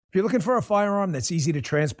If you're looking for a firearm that's easy to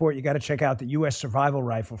transport, you got to check out the U.S. Survival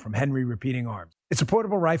Rifle from Henry Repeating Arms. It's a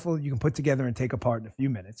portable rifle you can put together and take apart in a few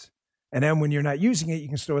minutes. And then when you're not using it, you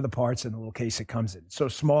can store the parts in the little case it comes in. It's so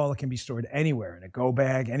small, it can be stored anywhere, in a go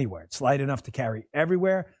bag, anywhere. It's light enough to carry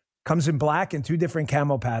everywhere. Comes in black and 2 different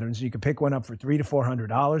camo patterns. You can pick one up for $300 to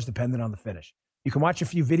 $400, depending on the finish. You can watch a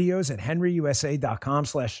few videos at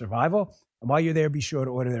henryusa.com/survival. And while you're there, be sure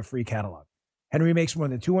to order their free catalog. Henry makes more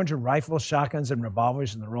than 200 rifles, shotguns, and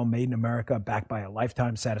revolvers, and they're all made in America, backed by a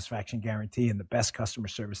lifetime satisfaction guarantee and the best customer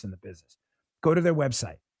service in the business. Go to their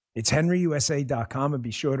website. It's henryusa.com, and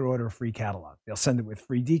be sure to order a free catalog. They'll send it with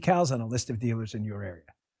free decals and a list of dealers in your area.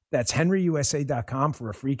 That's henryusa.com for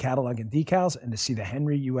a free catalog and decals and to see the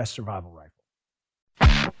Henry U.S. Survival Rifle.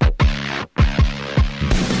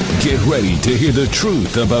 Get ready to hear the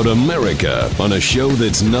truth about America on a show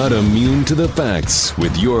that's not immune to the facts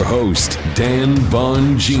with your host, Dan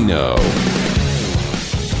Bongino.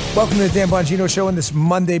 Welcome to the Dan Bongino Show on this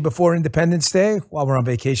Monday before Independence Day. While we're on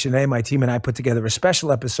vacation today, my team and I put together a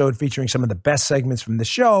special episode featuring some of the best segments from the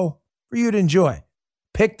show for you to enjoy.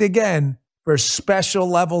 Picked again for special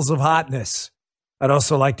levels of hotness. I'd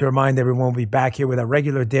also like to remind everyone we'll be back here with our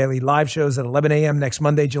regular daily live shows at 11 a.m. next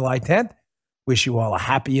Monday, July 10th. Wish you all a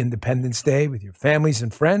happy Independence Day with your families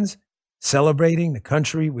and friends, celebrating the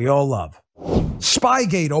country we all love.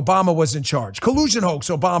 Spygate, Obama was in charge. Collusion hoax,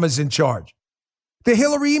 Obama's in charge. The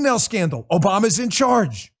Hillary email scandal, Obama's in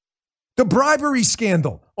charge. The bribery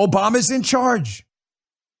scandal, Obama's in charge.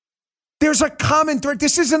 There's a common thread.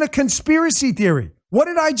 This isn't a conspiracy theory. What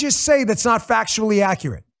did I just say that's not factually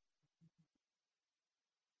accurate?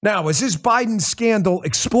 Now, as this Biden scandal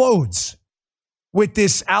explodes with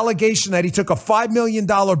this allegation that he took a $5 million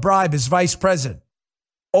bribe as vice president,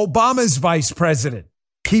 Obama's vice president,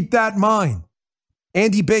 keep that in mind.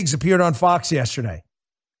 Andy Biggs appeared on Fox yesterday.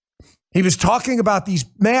 He was talking about these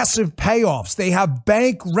massive payoffs they have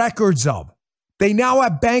bank records of. They now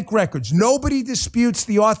have bank records. Nobody disputes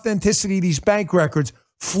the authenticity of these bank records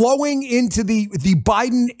flowing into the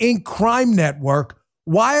Biden Inc. crime network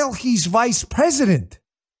while he's vice president.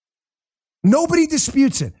 Nobody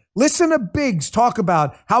disputes it. Listen to Biggs talk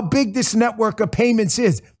about how big this network of payments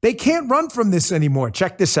is. They can't run from this anymore.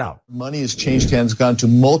 Check this out. Money has changed hands, gone to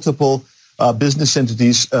multiple business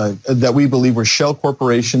entities that we believe were shell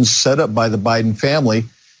corporations set up by the Biden family.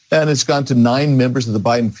 And it's gone to 9 members of the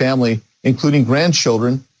Biden family, including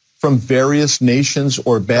grandchildren from various nations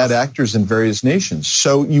or bad actors in various nations.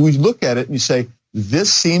 So you look at it and you say,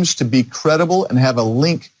 this seems to be credible and have a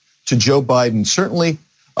link to Joe Biden. Certainly,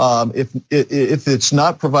 if it's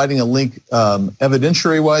not providing a link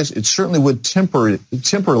evidentiary-wise, it certainly would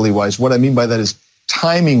temporally-wise. What I mean by that is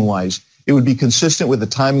timing-wise. It would be consistent with the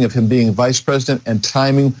timing of him being vice president and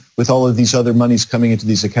timing with all of these other monies coming into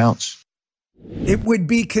these accounts. It would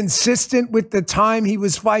be consistent with the time he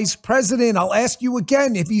was vice president. I'll ask you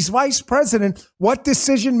again, if he's vice president, what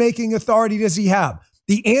decision-making authority does he have?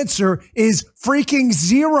 The answer is freaking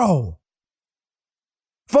zero.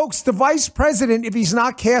 Folks, the vice president, if he's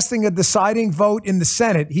not casting a deciding vote in the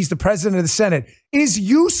Senate, he's the president of the Senate, is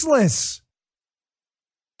useless.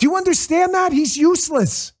 Do you understand that? He's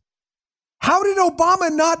useless. How did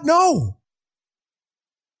Obama not know?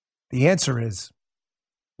 The answer is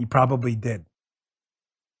he probably did.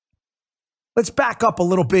 Let's back up a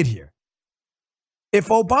little bit here. If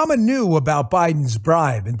Obama knew about Biden's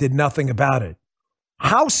bribe and did nothing about it,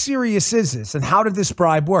 how serious is this and how did this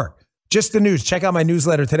bribe work? Just the news. Check out my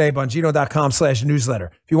newsletter today,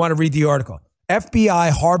 bongino.com/newsletter, if you want to read the article. FBI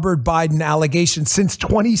harbored Biden allegations since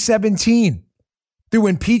 2017 through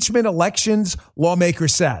impeachment elections, lawmaker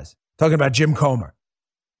says. Talking about Jim Comer.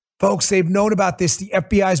 Folks, they've known about this. The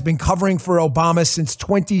FBI has been covering for Obama since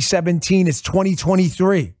 2017. It's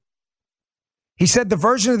 2023. He said the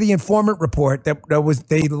version of the informant report that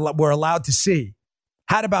they were allowed to see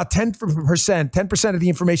had about 10% of the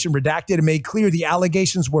information redacted and made clear the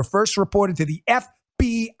allegations were first reported to the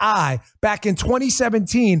FBI back in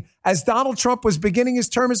 2017 as Donald Trump was beginning his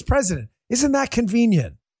term as president. Isn't that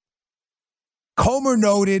convenient? Comer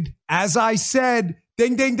noted, as I said,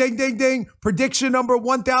 ding, ding, ding, ding, ding, prediction number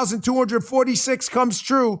 1,246 comes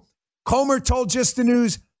true. Comer told Just the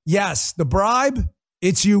News, yes, the bribe,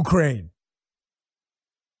 it's Ukraine.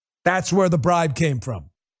 That's where the bribe came from.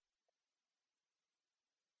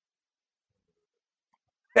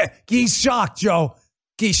 Guy's shocked, Joe.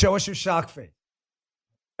 Guy, show us your shock face.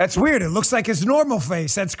 That's weird. It looks like his normal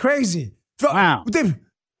face. That's crazy. Wow. I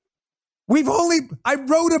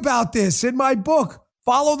wrote about this in my book,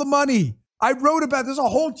 Follow the Money. I wrote about, there's a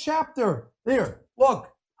whole chapter. Here, look,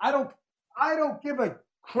 I don't give a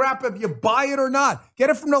crap if you buy it or not. Get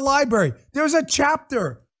it from the library. There's a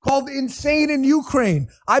chapter called Insane in Ukraine.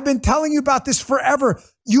 I've been telling you about this forever.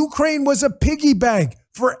 Ukraine was a piggy bank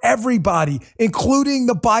for everybody, including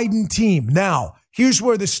the Biden team. Now, here's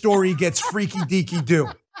where the story gets freaky deaky do.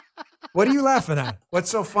 What are you laughing at? What's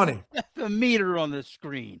so funny? The meter on the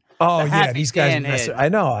screen. Oh, yeah, these guys are messing. I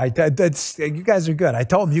know. You guys are good. I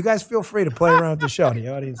told them, you guys feel free to play around with the show. The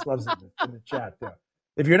audience loves it in the chat, too.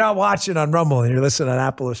 If you're not watching on Rumble and you're listening on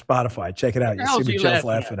Apple or Spotify, check it out. You see what Jeff's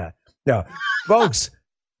laughing at. Yeah. Folks,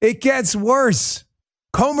 it gets worse.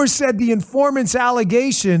 Comer said the informant's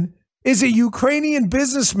allegation is a Ukrainian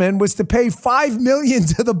businessman was to pay $5 million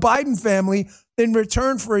to the Biden family in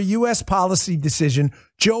return for a U.S. policy decision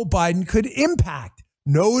Joe Biden could impact.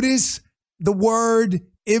 Notice the word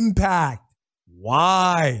impact.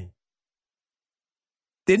 Why?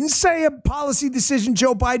 Didn't say a policy decision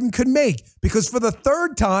Joe Biden could make, because for the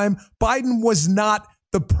third time, Biden was not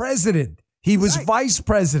the president. He was vice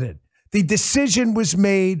president. The decision was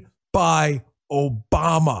made by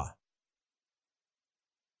Obama.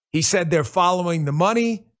 He said they're following the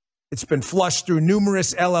money. It's been flushed through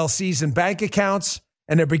numerous LLCs and bank accounts,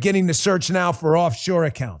 and they're beginning to search now for offshore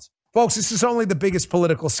accounts. Folks, this is only the biggest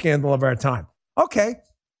political scandal of our time. Okay,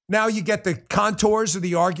 now you get the contours of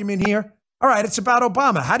the argument here. All right, it's about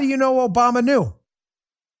Obama. How do you know Obama knew?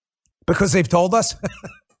 Because they've told us?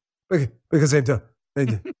 Because they've told.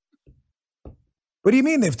 What do you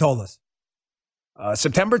mean they've told us?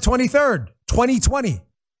 September 23rd, 2020.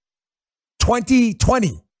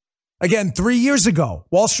 2020. Again, 3 years ago,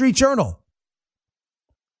 Wall Street Journal.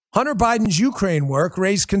 Hunter Biden's Ukraine work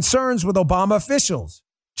raised concerns with Obama officials.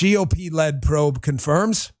 GOP-led probe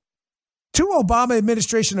confirms. 2 Obama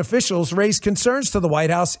administration officials raised concerns to the White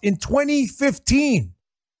House in 2015.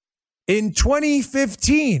 In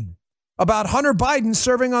 2015, about Hunter Biden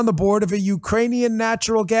serving on the board of a Ukrainian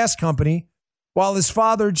natural gas company while his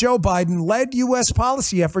father, Joe Biden, led U.S.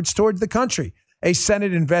 policy efforts toward the country. A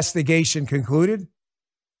Senate investigation concluded.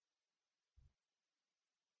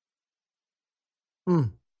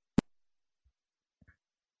 Kind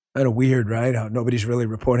of weird, right? How nobody's really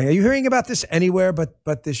reporting. Are you hearing about this anywhere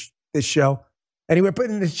but this show? Anywhere? Put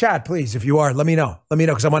it in the chat, please. If you are, let me know. Let me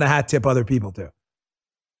know, because I want to hat tip other people too.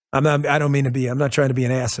 I'm not trying to be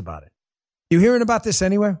an ass about it. You hearing about this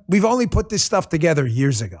anywhere? We've only put this stuff together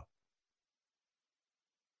years ago.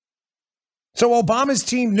 So Obama's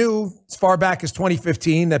team knew as far back as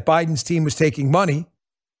 2015 that Biden's team was taking money.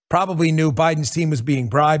 Probably knew Biden's team was being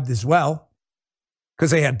bribed as well,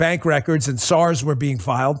 because they had bank records and SARS were being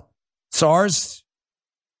filed. SARS,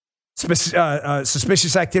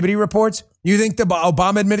 suspicious activity reports. You think the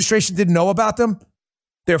Obama administration didn't know about them?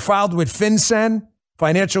 They're filed with FinCEN,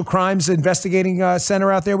 Financial Crimes Investigating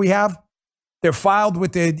Center out there we have. They're filed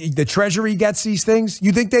with the Treasury gets these things.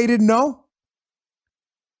 You think they didn't know?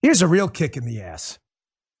 Here's a real kick in the ass.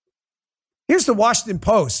 Here's the Washington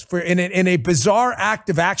Post in a bizarre act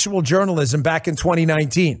of actual journalism back in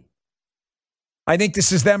 2019. I think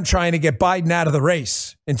this is them trying to get Biden out of the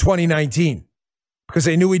race in 2019 because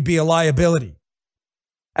they knew he'd be a liability.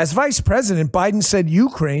 As vice president, Biden said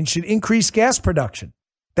Ukraine should increase gas production.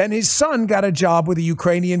 Then his son got a job with a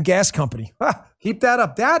Ukrainian gas company. Keep that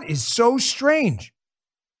up. That is so strange.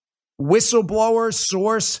 Whistleblower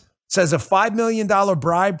source says a $5 million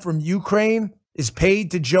bribe from Ukraine is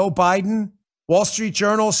paid to Joe Biden. Wall Street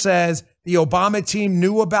Journal says the Obama team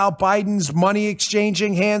knew about Biden's money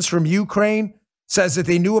exchanging hands from Ukraine, says that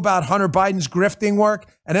they knew about Hunter Biden's grifting work.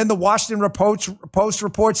 And then the Washington Post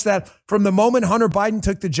reports that from the moment Hunter Biden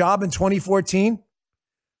took the job in 2014,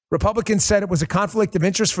 Republicans said it was a conflict of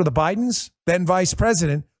interest for the Bidens, then vice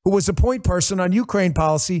president, who was a point person on Ukraine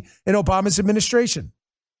policy in Obama's administration.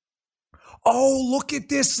 Oh, look at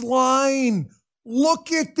this line.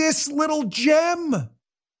 Look at this little gem.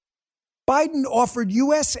 Biden offered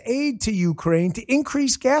U.S. aid to Ukraine to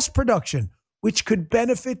increase gas production, which could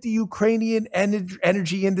benefit the Ukrainian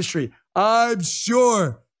energy industry. I'm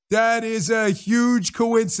sure that is a huge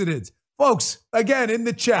coincidence. Folks, again, in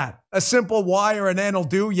the chat, a simple why or an N will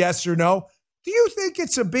do, yes or no. Do you think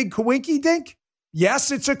it's a big coinky dink?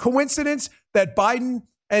 Yes, it's a coincidence that Biden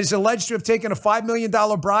is alleged to have taken a $5 million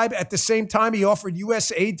bribe. At the same time, he offered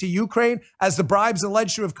U.S. aid to Ukraine, as the bribes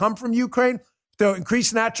alleged to have come from Ukraine to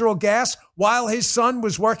increase natural gas, while his son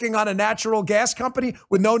was working on a natural gas company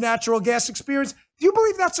with no natural gas experience. Do you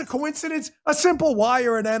believe that's a coincidence? A simple Y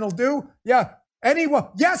or an N will do. Yeah. Anyone?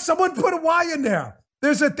 Yes, someone put a Y in there.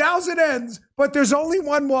 There's 1,000 N's, but there's only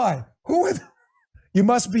one Y. You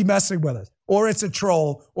must be messing with us. Or it's a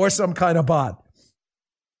troll or some kind of bot.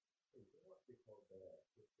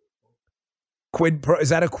 Quid pro? Is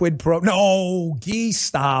that a quid pro? No,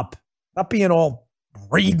 stop. Not being all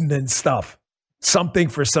reading and stuff. Something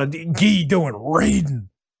for Sunday. Gee doing reading.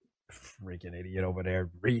 Freaking idiot over there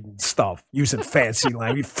reading stuff, using fancy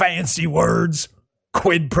language, fancy words,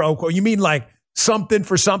 quid pro quo. You mean like something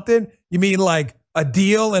for something? You mean like a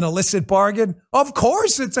deal, an illicit bargain? Of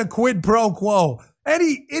course it's a quid pro quo.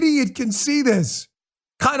 Any idiot can see this.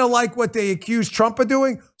 Kind of like what they accused Trump of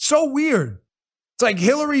doing. So weird. It's like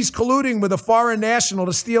Hillary's colluding with a foreign national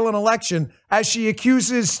to steal an election as she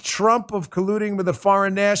accuses Trump of colluding with a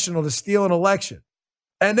foreign national to steal an election.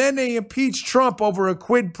 And then they impeach Trump over a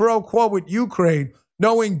quid pro quo with Ukraine,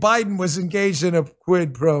 knowing Biden was engaged in a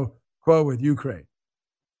quid pro quo with Ukraine.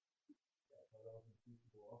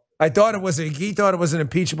 He thought it was an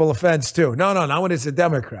impeachable offense too. No, not when it's a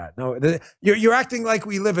Democrat. No, you're acting like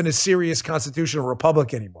we live in a serious constitutional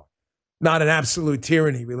republic anymore, not an absolute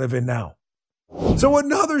tyranny we live in now. So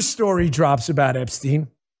another story drops about Epstein,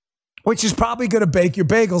 which is probably going to bake your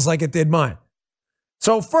bagels like it did mine.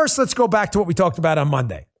 So first, let's go back to what we talked about on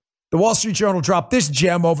Monday. The Wall Street Journal dropped this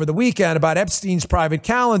gem over the weekend about Epstein's private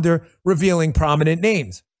calendar, revealing prominent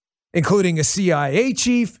names, including a CIA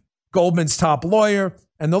chief, Goldman's top lawyer,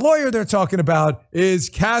 and the lawyer they're talking about is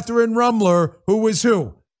Catherine Rumler, who was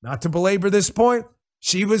who? Not to belabor this point,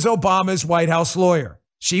 she was Obama's White House lawyer.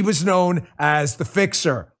 She was known as the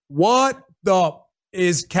fixer. What the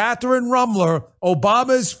is Catherine Rumler,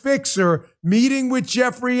 Obama's fixer, meeting with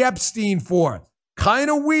Jeffrey Epstein for? Kind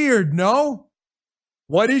of weird, no?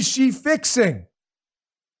 What is she fixing?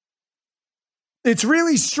 It's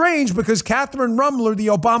really strange because Catherine Rumler, the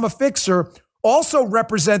Obama fixer, also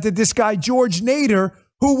represented this guy, George Nader,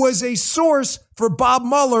 who was a source for Bob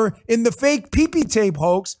Mueller in the fake pee-pee tape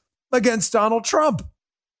hoax against Donald Trump.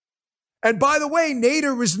 And by the way,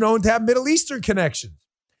 Nader was known to have Middle Eastern connections.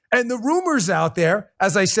 And the rumors out there,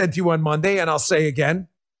 as I said to you on Monday, and I'll say again,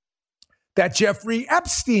 that Jeffrey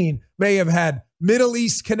Epstein may have had Middle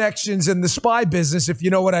East connections in the spy business, if you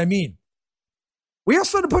know what I mean. We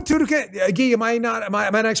also had to put two together. Guy, am I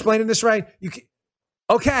not explaining this right?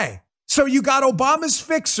 Okay. So you got Obama's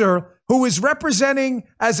fixer who is representing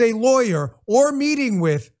as a lawyer or meeting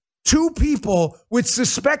with two people with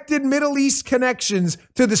suspected Middle East connections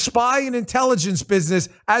to the spy and intelligence business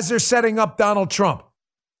as they're setting up Donald Trump.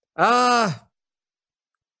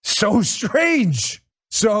 So strange.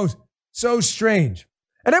 So strange.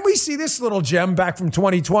 And then we see this little gem back from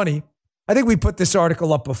 2020. I think we put this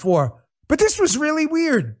article up before, but this was really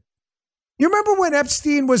weird. You remember when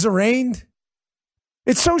Epstein was arraigned?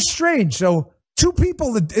 It's so strange. So two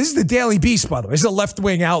people, this is the Daily Beast, by the way. It's a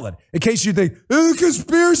left-wing outlet. In case you think, there's a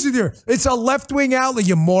conspiracy there. It's a left-wing outlet,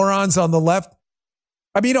 you morons on the left.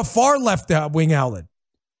 I mean, a far left-wing outlet.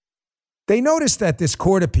 They noticed at this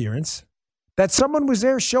court appearance that someone was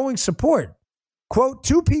there showing support. Quote,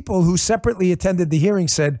 two people who separately attended the hearing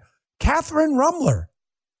said, Catherine Rumler,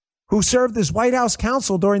 who served as White House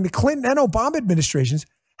counsel during the Clinton and Obama administrations,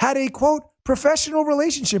 had a, quote, professional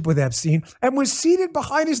relationship with Epstein and was seated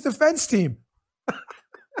behind his defense team.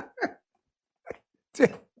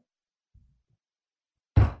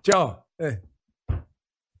 Joe, hey.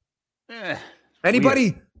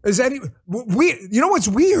 Anybody, weird. You know what's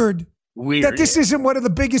weird? Weird. That this isn't one of the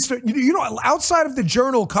biggest, outside of the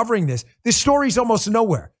Journal covering this story's almost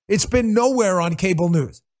nowhere. It's been nowhere on cable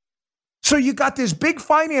news. So you got this big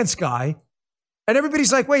finance guy, and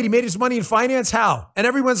everybody's like, wait, he made his money in finance? How? And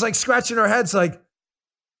everyone's like scratching their heads like,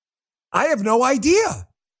 I have no idea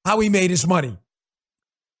how he made his money.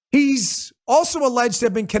 He's also alleged to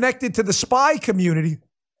have been connected to the spy community.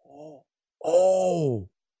 In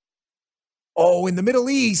the Middle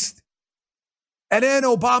East. And then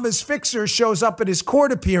Obama's fixer shows up at his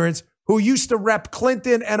court appearance, who used to rep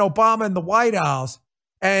Clinton and Obama in the White House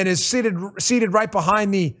and is seated right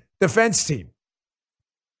behind the defense team.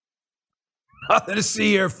 Nothing to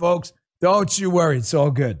see here, folks. Don't you worry. It's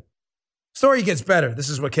all good. Story gets better. This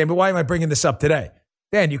is what came. But why am I bringing this up today?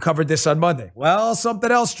 Dan, you covered this on Monday. Well,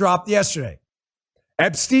 something else dropped yesterday.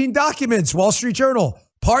 Epstein documents, Wall Street Journal,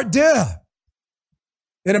 part 2.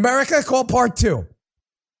 In America, called part 2.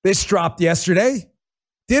 This dropped yesterday.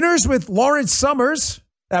 Dinners with Lawrence Summers.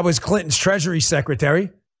 That was Clinton's Treasury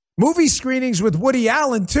Secretary. Movie screenings with Woody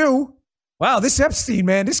Allen, too. Wow, this Epstein,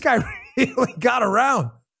 man, this guy really got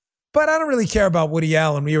around. But I don't really care about Woody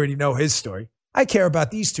Allen. We already know his story. I care about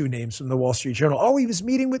these two names from the Wall Street Journal. Oh, he was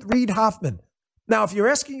meeting with Reid Hoffman. Now, if you're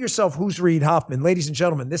asking yourself, who's Reid Hoffman? Ladies and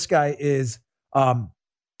gentlemen, this guy is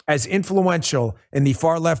as influential in the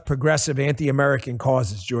far left progressive anti-American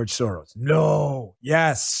cause as George Soros. No.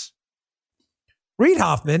 Yes. Reid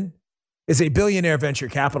Hoffman is a billionaire venture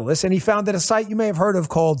capitalist, and he founded a site you may have heard of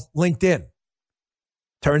called LinkedIn.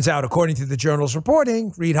 Turns out, according to the Journal's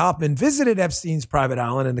reporting, Reid Hoffman visited Epstein's private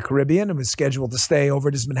island in the Caribbean and was scheduled to stay over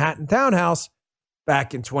at his Manhattan townhouse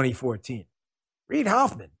back in 2014. Reid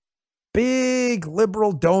Hoffman, big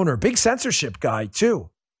liberal donor, big censorship guy,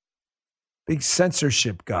 too. Big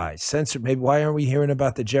censorship guy. Maybe why aren't we hearing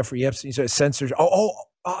about the Jeffrey Epstein censorship?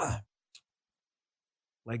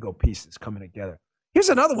 Lego pieces coming together. Here's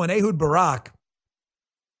another one, Ehud Barak.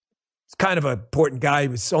 He's kind of an important guy. He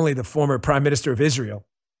was only the former prime minister of Israel.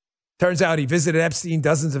 Turns out he visited Epstein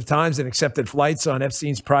dozens of times and accepted flights on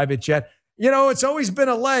Epstein's private jet. You know, it's always been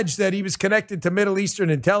alleged that he was connected to Middle Eastern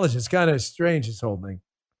intelligence. Kind of strange, this whole thing.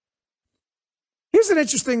 Here's an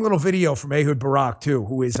interesting little video from Ehud Barak, too,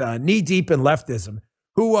 who is knee-deep in leftism,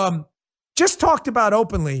 who just talked about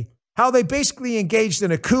openly how they basically engaged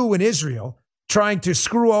in a coup in Israel, trying to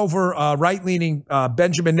screw over right-leaning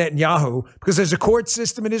Benjamin Netanyahu because there's a court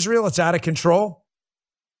system in Israel that's out of control.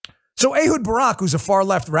 So Ehud Barak, who's a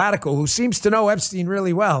far-left radical who seems to know Epstein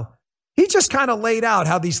really well, he just kind of laid out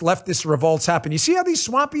how these leftist revolts happen. You see how these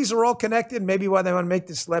swampies are all connected? Maybe why they want to make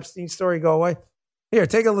this Epstein story go away? Here,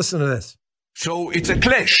 take a listen to this. So it's a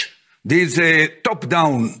clash. There's a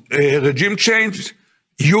top-down regime change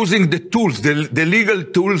using the tools, the legal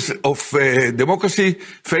tools of democracy,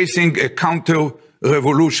 facing a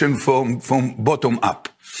counter-revolution from bottom up.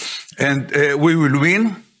 And we will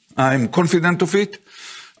win. I'm confident of it.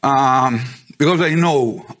 Because I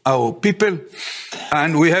know our people,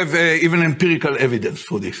 and we have even empirical evidence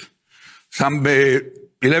for this. Some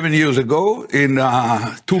 11 years ago, in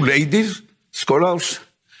two ladies, scholars,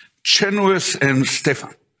 Chenoweth and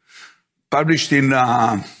Stefan, published in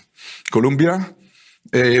Columbia,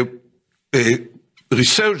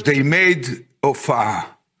 research they made of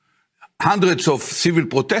hundreds of civil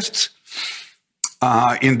protests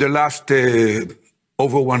in the last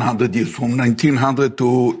over 100 years, from 1900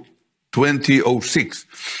 to 2006.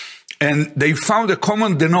 And they found a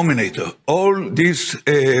common denominator. All these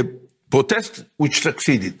protests which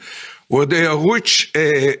succeeded, where they reach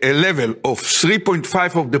a level of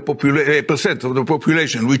 3.5% of the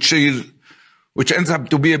population, which ends up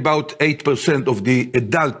to be about 8% of the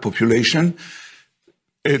adult population,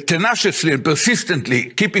 tenaciously and persistently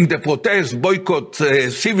keeping the protests, boycott,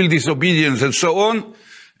 civil disobedience, and so on.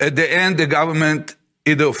 At the end, the government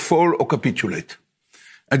either fall or capitulate.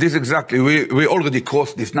 And this exactly, we already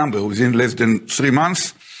crossed this number within less than 3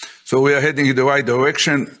 months. So we are heading in the right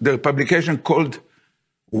direction. The publication called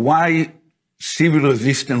Why Civil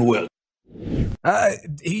Resistance Works.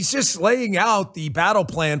 He's just laying out the battle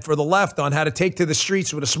plan for the left on how to take to the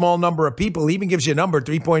streets with a small number of people. He even gives you a number,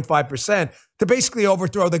 3.5%, to basically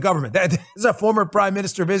overthrow the government. That is a former prime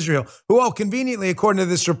minister of Israel who, conveniently, according to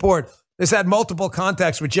this report, has had multiple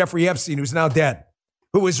contacts with Jeffrey Epstein, who's now dead,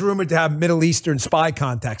 who was rumored to have Middle Eastern spy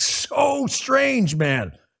contacts. So strange,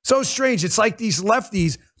 man. So strange. It's like these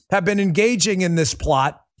lefties have been engaging in this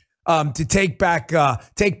plot to take back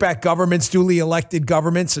governments, duly elected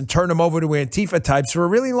governments, and turn them over to Antifa types for a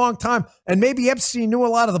really long time. And maybe Epstein knew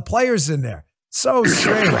a lot of the players in there. So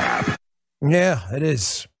strange. Yeah, it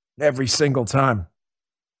is. Every single time.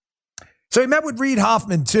 So he met with Reid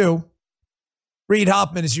Hoffman, too. Reid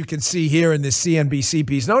Hoffman, as you can see here in this CNBC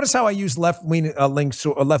piece. Notice how I use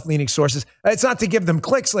left-leaning sources. It's not to give them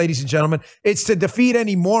clicks, ladies and gentlemen. It's to defeat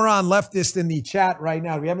any moron leftist in the chat right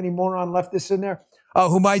now. Do we have any moron leftists in there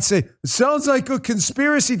who might say, it sounds like a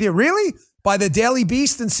conspiracy theory? Really? By the Daily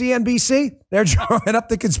Beast and CNBC? They're drawing up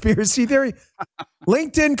the conspiracy theory?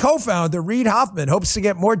 LinkedIn co-founder Reid Hoffman hopes to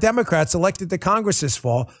get more Democrats elected to Congress this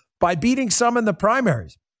fall by beating some in the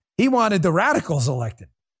primaries. He wanted the radicals elected.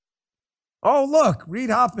 Oh, look, Reid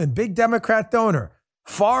Hoffman, big Democrat donor,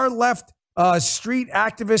 far left street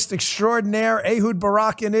activist extraordinaire, Ehud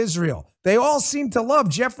Barak in Israel. They all seem to love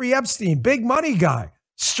Jeffrey Epstein, big money guy.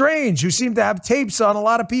 Strange, who seem to have tapes on a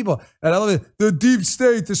lot of people. And I love it. The deep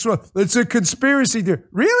state, this one, it's a conspiracy theory.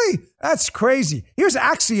 Really? That's crazy. Here's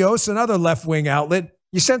Axios, another left-wing outlet.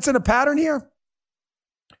 You sensing a pattern here?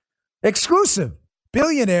 Exclusive.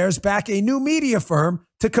 Billionaires back a new media firm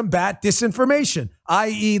to combat disinformation,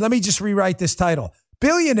 i.e., let me just rewrite this title.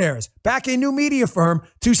 Billionaires back a new media firm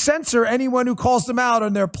to censor anyone who calls them out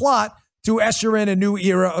on their plot to usher in a new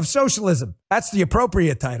era of socialism. That's the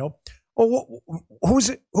appropriate title. Well, who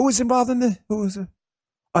is involved in this? Who is it?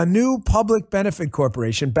 A new public benefit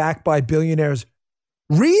corporation backed by billionaires.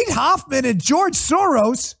 Reid Hoffman and George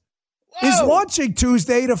Soros is launching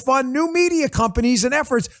Tuesday to fund new media companies and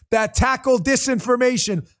efforts that tackle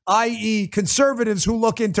disinformation, i.e. conservatives who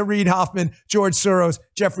look into Reid Hoffman, George Soros,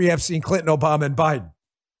 Jeffrey Epstein, Clinton, Obama, and Biden.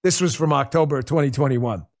 This was from October of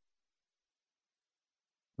 2021.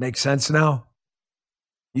 Makes sense now?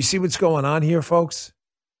 You see what's going on here, folks?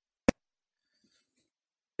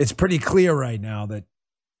 it's pretty clear right now that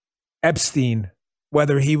Epstein,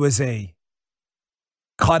 whether he was a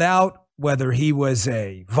cutout, whether he was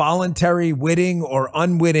a voluntary, witting, or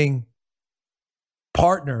unwitting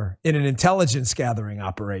partner in an intelligence gathering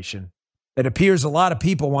operation, it appears a lot of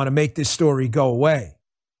people want to make this story go away.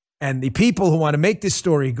 And the people who want to make this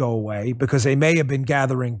story go away, because they may have been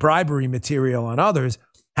gathering bribery material on others,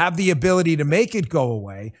 have the ability to make it go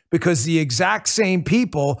away, because the exact same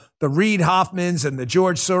people, the Reid Hoffmans and the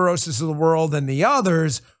George Soroses of the world and the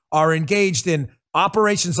others, are engaged in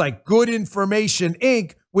operations like Good Information,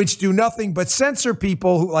 Inc., which do nothing but censor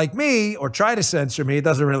people who, like me, or try to censor me. It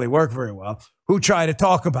doesn't really work very well, who try to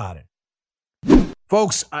talk about it.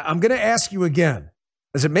 Folks, I'm going to ask you again,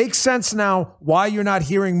 does it make sense now why you're not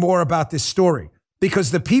hearing more about this story?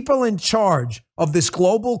 Because the people in charge of this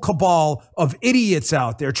global cabal of idiots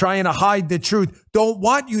out there trying to hide the truth don't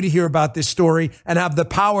want you to hear about this story and have the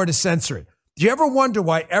power to censor it. Do you ever wonder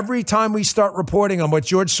why every time we start reporting on what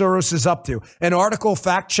George Soros is up to, an article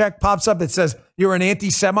fact check pops up that says you're an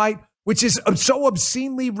anti-Semite, which is so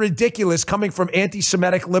obscenely ridiculous coming from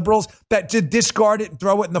anti-Semitic liberals that to discard it and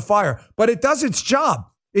throw it in the fire. But it does its job.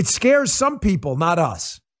 It scares some people, not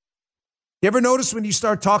us. You ever notice when you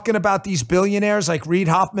start talking about these billionaires like Reid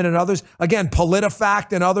Hoffman and others, again,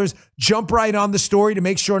 PolitiFact and others, jump right on the story to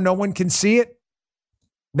make sure no one can see it?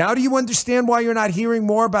 Now do you understand why you're not hearing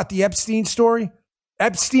more about the Epstein story?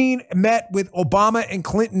 Epstein met with Obama and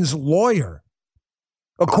Clinton's lawyer,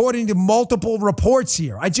 according to multiple reports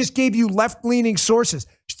here. I just gave you left-leaning sources.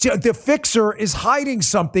 The Fixer is hiding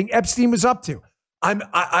something Epstein was up to.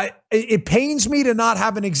 It pains me to not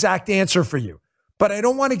have an exact answer for you, but I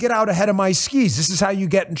don't want to get out ahead of my skis. This is how you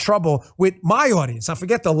get in trouble with my audience. Now,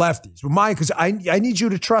 forget the lefties, with mine, because I need you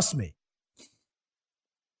to trust me.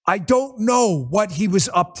 I don't know what he was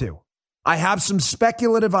up to. I have some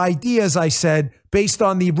speculative ideas, I said, based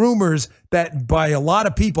on the rumors that, by a lot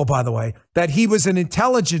of people, by the way, that he was an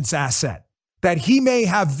intelligence asset, that he may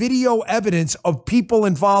have video evidence of people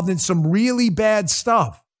involved in some really bad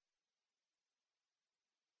stuff.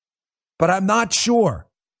 But I'm not sure.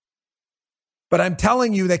 But I'm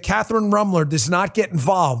telling you that Catherine Rumler does not get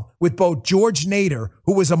involved with both George Nader,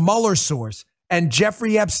 who was a Mueller source, and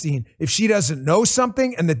Jeffrey Epstein if she doesn't know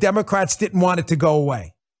something and the Democrats didn't want it to go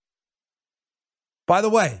away. By the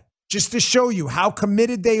way, just to show you how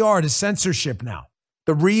committed they are to censorship now,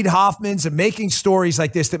 the Reid Hoffmans and making stories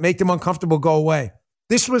like this that make them uncomfortable go away.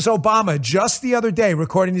 This was Obama just the other day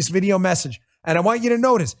recording this video message. And I want you to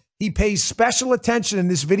notice, he pays special attention in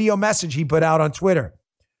this video message he put out on Twitter.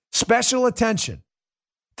 Special attention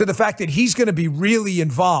to the fact that he's going to be really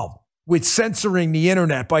involved with censoring the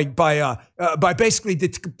internet by basically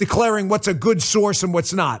declaring what's a good source and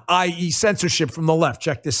what's not, i.e. censorship from the left.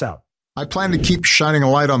 Check this out. I plan to keep shining a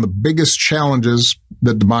light on the biggest challenges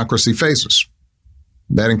that democracy faces.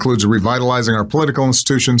 That includes revitalizing our political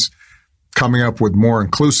institutions, coming up with more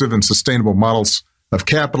inclusive and sustainable models of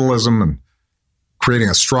capitalism, and creating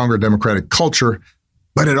a stronger democratic culture.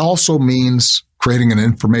 But it also means creating an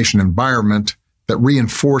information environment that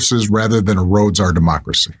reinforces rather than erodes our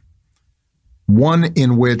democracy. One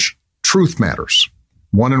in which truth matters,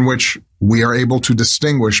 one in which we are able to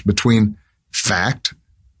distinguish between fact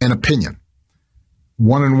and opinion,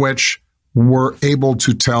 one in which we're able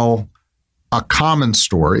to tell a common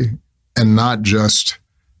story and not just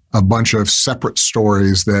a bunch of separate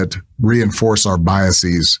stories that reinforce our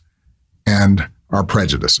biases and our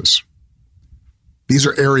prejudices. These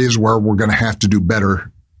are areas where we're going to have to do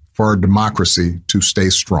better for our democracy to stay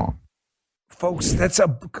strong. Folks, that's a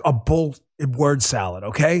bull word salad,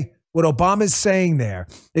 okay? What Obama's saying there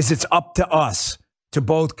is it's up to us to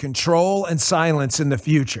both control and silence in the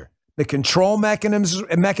future. The control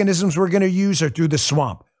mechanisms we're going to use are through the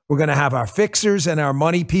swamp. We're going to have our fixers and our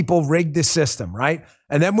money people rig the system, right?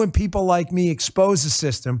 And then when people like me expose the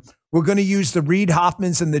system, we're going to use the Reid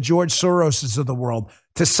Hoffmans and the George Soroses of the world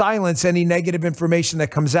to silence any negative information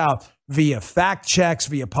that comes out via fact checks,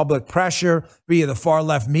 via public pressure, via the far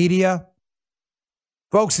left media.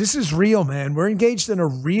 Folks, this is real, man. We're engaged in a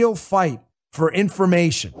real fight for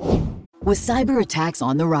information. With cyber attacks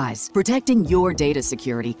on the rise, protecting your data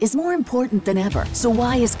security is more important than ever. So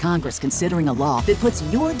why is Congress considering a law that puts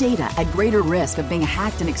your data at greater risk of being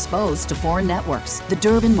hacked and exposed to foreign networks? The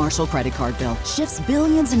Durbin-Marshall credit card bill shifts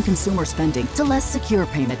billions in consumer spending to less secure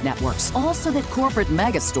payment networks, all so that corporate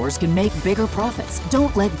mega stores can make bigger profits.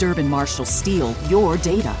 Don't let Durbin-Marshall steal your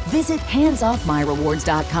data. Visit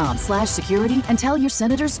handsoffmyrewards.com/security and tell your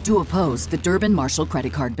senators to oppose the Durbin-Marshall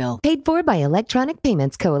credit card bill. Paid for by Electronic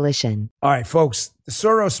Payments Coalition. All right, folks, the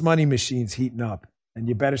Soros money machine's heating up, and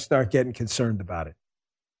you better start getting concerned about it.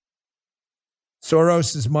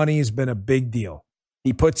 Soros's money has been a big deal.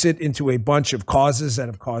 He puts it into a bunch of causes that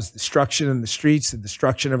have caused destruction in the streets, the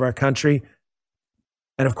destruction of our country.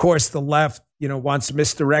 And of course, the left, wants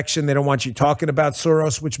misdirection. They don't want you talking about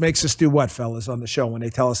Soros, which makes us do what, fellas, on the show when they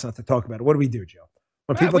tell us not to talk about it? What do we do, Joe?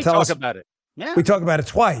 When people tell us about it. Yeah. We talk about it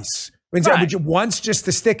twice. Once just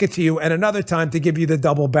to stick it to you and another time to give you the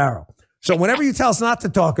double barrel. So whenever you tell us not to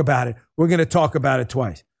talk about it, we're going to talk about it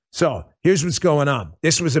twice. So here's what's going on.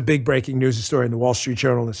 This was a big breaking news story in the Wall Street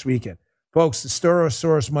Journal this weekend. Folks, the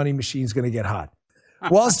Soros money machine is going to get hot.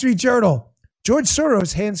 Wall Street Journal. George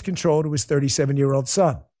Soros hands control to his 37-year-old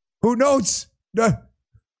son, who notes,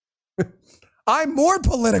 I'm more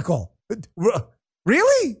political.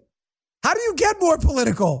 Really? How do you get more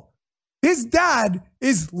political? His dad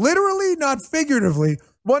is literally, not figuratively,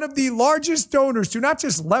 one of the largest donors to not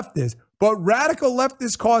just leftist, but radical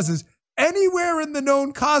leftist causes anywhere in the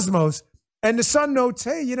known cosmos. And the son notes,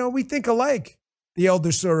 hey, we think alike, the elder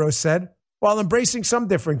Soros said, while embracing some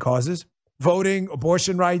different causes, voting,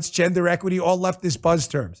 abortion rights, gender equity, all leftist buzz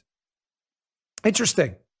terms.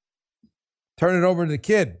 Interesting. Turn it over to the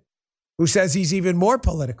kid, who says he's even more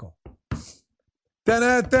political.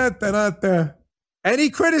 Any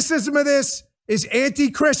criticism of this is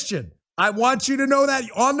anti-Christian. I want you to know that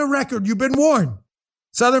on the record. You've been warned.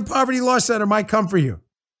 Southern Poverty Law Center might come for you.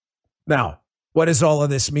 Now, what does all of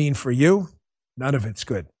this mean for you? None of it's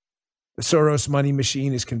good. The Soros money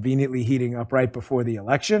machine is conveniently heating up right before the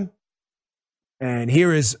election. And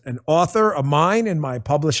here is an author of mine in my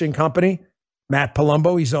publishing company, Matt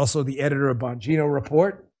Palumbo. He's also the editor of Bongino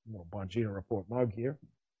Report. Bongino Report mug here.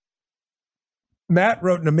 Matt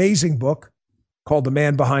wrote an amazing book called The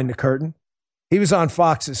Man Behind the Curtain. He was on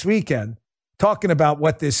Fox this weekend talking about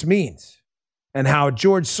what this means and how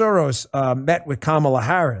George Soros met with Kamala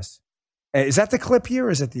Harris. Is that the clip here or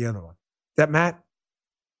is it the other one? Is that Matt?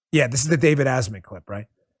 Yeah, this is the David Asman clip, right?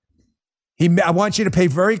 I want you to pay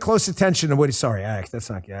very close attention to what he's, sorry, that's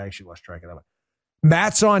not, I actually lost track of that one.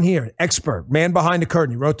 Matt's on here, expert, man behind the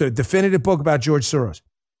curtain. He wrote the definitive book about George Soros.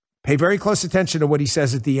 Pay very close attention to what he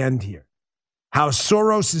says at the end here. How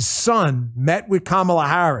Soros' son met with Kamala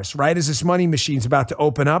Harris right as this money machine's about to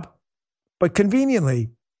open up. But conveniently,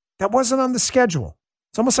 that wasn't on the schedule.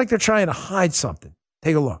 It's almost like they're trying to hide something.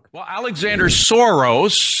 Take a look. Well, Alexander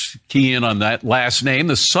Soros, key in on that last name,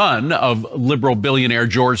 the son of liberal billionaire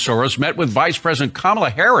George Soros, met with Vice President Kamala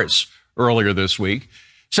Harris earlier this week.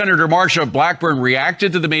 Senator Marsha Blackburn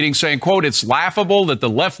reacted to the meeting saying, quote, it's laughable that the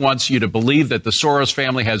left wants you to believe that the Soros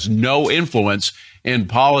family has no influence in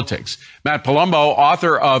politics. Matt Palumbo,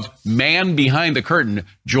 author of Man Behind the Curtain,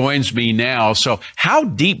 joins me now. So how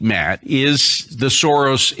deep, Matt, is the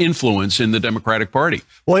Soros influence in the Democratic Party?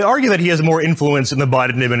 Well, I argue that he has more influence in the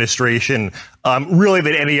Biden administration, really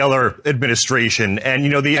than any other administration. And,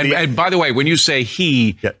 and by the way, when you say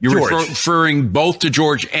he, you're referring both to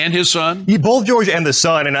George and his son? Both George and the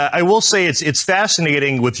son. And I will say it's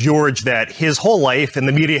fascinating with George that his whole life, and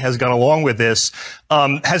the media has gone along with this,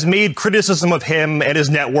 has made criticism of him and his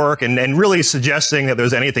network and really suggesting that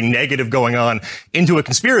there's anything negative going on into a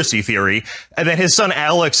conspiracy theory. And then his son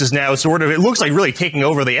Alex is now sort of, it looks like really taking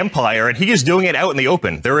over the empire, and he is doing it out in the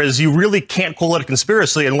open. You really can't call it a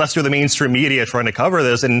conspiracy unless you're the mainstream media trying to cover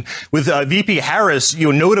this. And with VP Harris,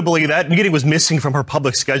 notably that meeting was missing from her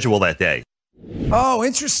public schedule that day. Oh,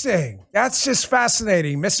 interesting. That's just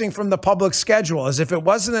fascinating. Missing from the public schedule, as if it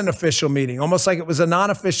wasn't an official meeting, almost like it was a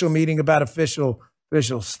non-official meeting about official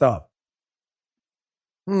stuff.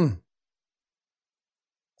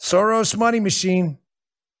 Soros money machine,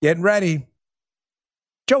 getting ready.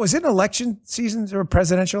 Joe, is it an election season or a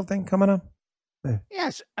presidential thing coming up?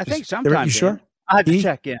 Yes, I think sometime. You sure? I have to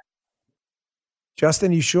check in.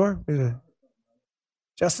 Justin, you sure?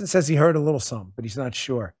 Justin says he heard a little something, but he's not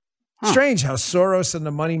sure. Strange how Soros and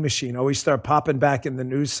the money machine always start popping back in the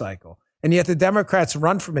news cycle. And yet the Democrats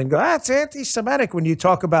run from it and go, it's anti-Semitic when you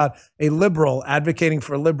talk about a liberal advocating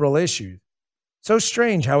for liberal issues. So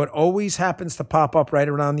strange how it always happens to pop up right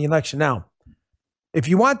around the election. Now, if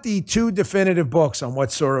you want the two definitive books on what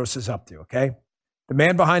Soros is up to, okay? The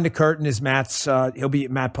Man Behind the Curtain is Matt's, he'll be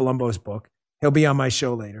Matt Palumbo's book. He'll be on my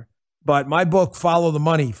show later. But my book, Follow the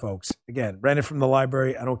Money, folks. Again, rent it from the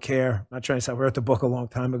library. I don't care. I'm not trying to say I wrote the book a long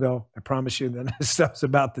time ago. I promise you that this stuff's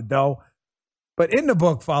about the dough. But in the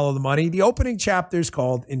book, Follow the Money, the opening chapter is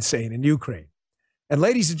called Insane in Ukraine. And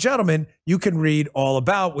ladies and gentlemen, you can read all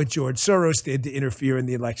about what George Soros did to interfere in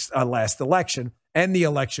the last election and the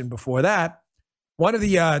election before that. One of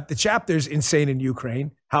the chapters, Insane in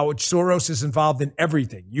Ukraine, how Soros is involved in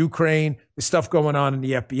everything. Ukraine, the stuff going on in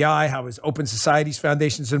the FBI, how his Open Societies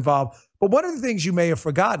Foundation is involved. But one of the things you may have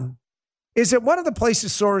forgotten is that one of the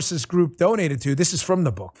places Soros' group donated to, this is from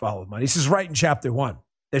the book, Follow the Money. This is right in chapter 1.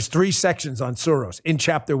 There's 3 sections on Soros in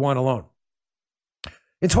chapter 1 alone.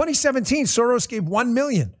 In 2017, Soros gave $1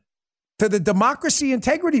 million to the Democracy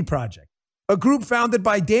Integrity Project, a group founded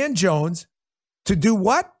by Dan Jones to do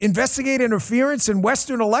what? Investigate interference in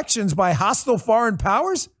Western elections by hostile foreign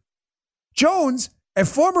powers? Jones, a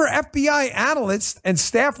former FBI analyst and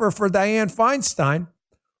staffer for Dianne Feinstein,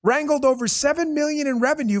 wrangled over $7 million in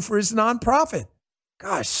revenue for his nonprofit.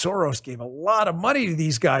 Gosh, Soros gave a lot of money to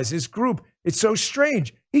these guys, his group. It's so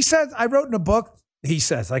strange. He says, I wrote in a book, he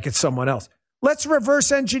says, like it's someone else, let's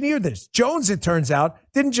reverse engineer this. Jones, it turns out,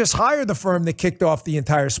 didn't just hire the firm that kicked off the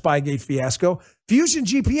entire Spygate fiasco. Fusion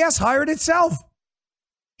GPS hired itself.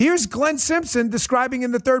 Here's Glenn Simpson describing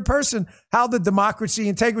in the third person how the Democracy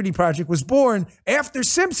Integrity Project was born after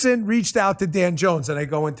Simpson reached out to Dan Jones, and I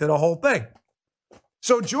go into the whole thing.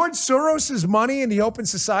 So George Soros' money and the Open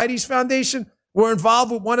Societies Foundation were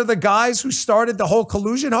involved with one of the guys who started the whole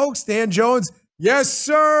collusion hoax, Dan Jones. Yes,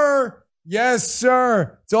 sir. Yes,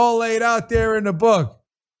 sir. It's all laid out there in the book.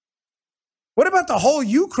 What about the whole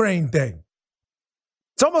Ukraine thing?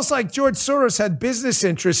 It's almost like George Soros had business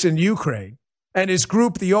interests in Ukraine, and his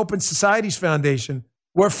group, the Open Societies Foundation,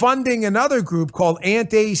 were funding another group called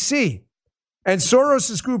Ant-AC. And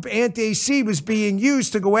Soros' group, Ant-AC, was being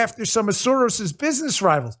used to go after some of Soros' business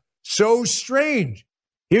rivals. So strange.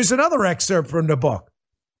 Here's another excerpt from the book.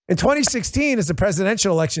 In 2016, as the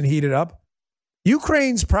presidential election heated up,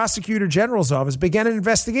 Ukraine's prosecutor general's office began an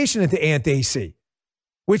investigation into Ant-AC,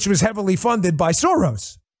 which was heavily funded by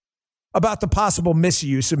Soros, about the possible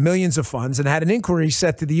misuse of millions of funds, and had an inquiry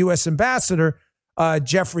set to the U.S. ambassador,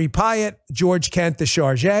 Jeffrey Pyatt, George Kent, the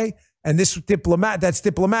charge, and that's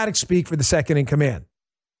diplomatic speak for the second in command.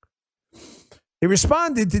 He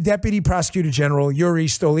responded to Deputy Prosecutor General Yuri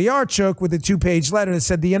Stolyarchuk with a 2-page letter that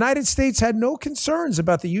said the United States had no concerns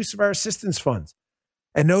about the use of our assistance funds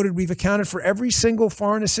and noted we've accounted for every single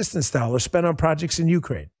foreign assistance dollar spent on projects in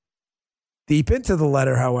Ukraine. Deep into the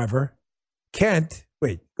letter, however, Kent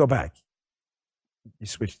then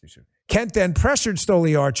pressured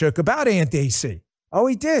Stolyarchuk about Ant-AC. Oh,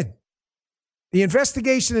 he did. The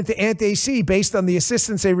investigation into Ant-AC, based on the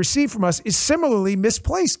assistance they received from us, is similarly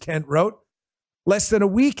misplaced, Kent wrote, less than a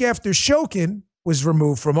week after Shokin was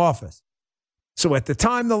removed from office. So at the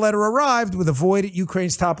time the letter arrived, with a void at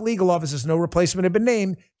Ukraine's top legal office as no replacement had been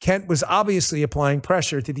named, Kent was obviously applying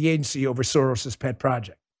pressure to the agency over Soros' pet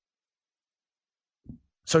project.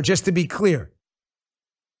 So just to be clear,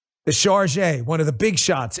 the charge, one of the big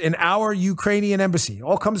shots in our Ukrainian embassy,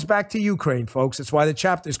 all comes back to Ukraine, folks. That's why the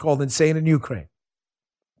chapter is called Insane in Ukraine.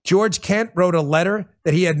 George Kent wrote a letter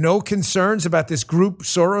that he had no concerns about this group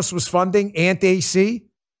Soros was funding, Ant-AC.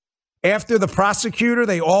 After the prosecutor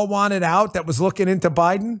they all wanted out that was looking into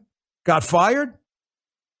Biden got fired.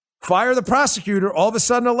 Fire the prosecutor. All of a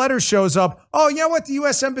sudden a letter shows up. Oh, you know what? The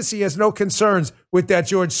U.S. Embassy has no concerns with that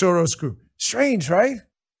George Soros group. Strange, right?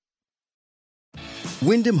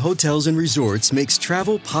 Wyndham Hotels and Resorts makes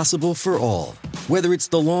travel possible for all. Whether it's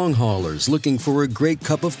the long haulers looking for a great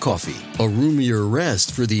cup of coffee, a roomier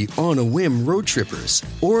rest for the on-a-whim road trippers,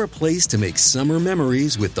 or a place to make summer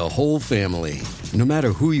memories with the whole family. No matter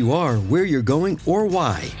who you are, where you're going, or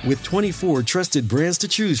why, with 24 trusted brands to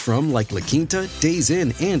choose from like La Quinta, Days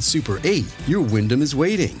Inn, and Super 8, your Wyndham is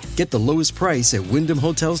waiting. Get the lowest price at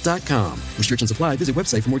WyndhamHotels.com. Restrictions apply. Visit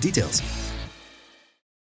website for more details.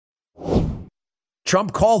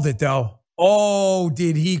 Trump called it, though. Oh,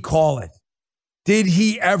 did he call it? Did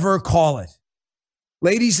he ever call it?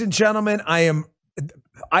 Ladies and gentlemen, I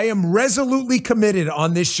am resolutely committed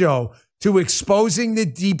on this show to exposing the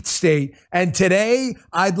deep state. And today,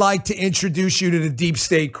 I'd like to introduce you to the deep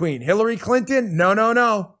state queen. Hillary Clinton?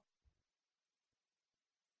 No.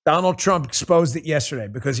 Donald Trump exposed it yesterday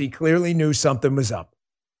because he clearly knew something was up.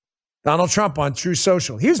 Donald Trump on True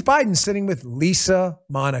Social. Here's Biden sitting with Lisa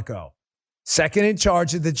Monaco, second in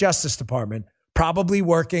charge of the Justice Department, probably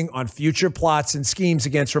working on future plots and schemes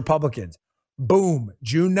against Republicans. Boom,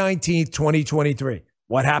 June 19th, 2023.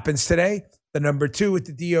 What happens today? The number 2 at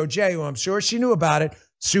the DOJ, who I'm sure she knew about it,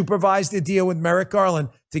 supervised a deal with Merrick Garland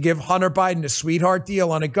to give Hunter Biden a sweetheart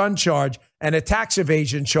deal on a gun charge and a tax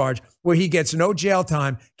evasion charge where he gets no jail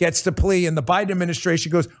time, gets to plea, and the Biden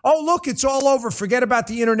administration goes, oh, look, it's all over. Forget about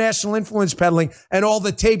the international influence peddling and all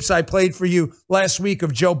the tapes I played for you last week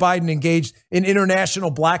of Joe Biden engaged in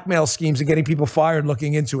international blackmail schemes and getting people fired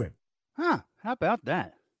looking into it. Huh, how about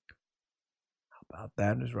that? How about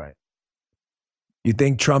that is right. You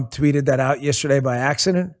think Trump tweeted that out yesterday by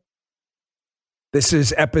accident? This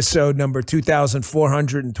is episode number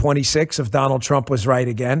 2426 of Donald Trump Was Right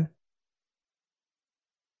Again.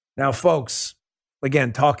 Now, folks,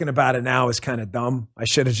 again, talking about it now is kind of dumb. I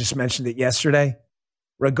should have just mentioned it yesterday.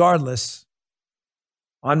 Regardless,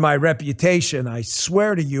 on my reputation, I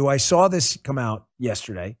swear to you, I saw this come out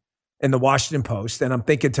yesterday in the Washington Post, and I'm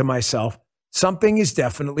thinking to myself, something is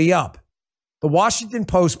definitely up. The Washington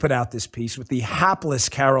Post put out this piece with the hapless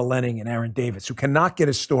Carol Leonnig and Aaron Davis, who cannot get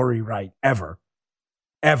a story right ever.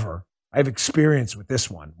 I have experience with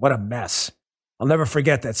this one. What a mess. I'll never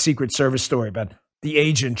forget that Secret Service story about the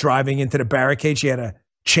agent driving into the barricade. She had to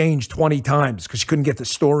change 20 times because she couldn't get the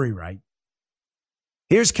story right.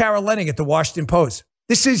 Here's Carol Leonnig at the Washington Post.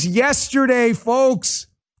 This is yesterday, folks.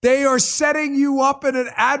 They are setting you up in an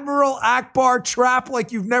Admiral Akbar trap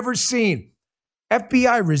like you've never seen.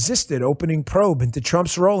 FBI resisted opening probe into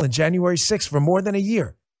Trump's role in January 6th for more than a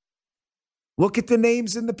year. Look at the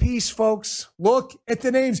names in the piece, folks. Look at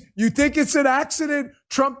the names. You think it's an accident?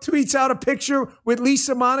 Trump tweets out a picture with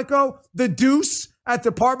Lisa Monaco, the deuce at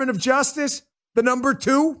Department of Justice, the number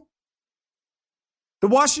 2. The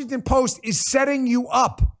Washington Post is setting you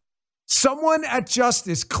up. Someone at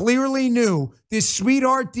Justice clearly knew this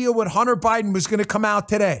sweetheart deal with Hunter Biden was going to come out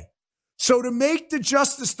today. So to make the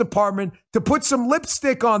Justice Department, to put some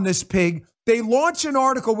lipstick on this pig, they launch an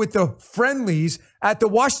article with the friendlies at the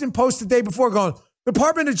Washington Post the day before going, the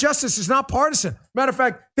Department of Justice is not partisan. Matter of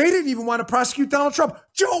fact, they didn't even want to prosecute Donald Trump.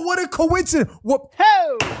 Joe, what a coincidence. What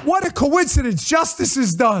a coincidence. Justice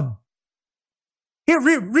is done. Here,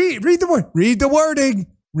 read the word. Read the wording.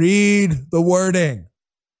 Read the wording.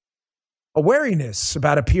 A wariness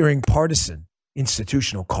about appearing partisan,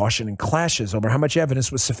 institutional caution and clashes over how much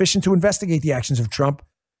evidence was sufficient to investigate the actions of Trump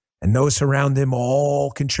and those around him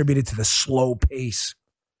all contributed to the slow pace.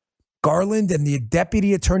 Garland and the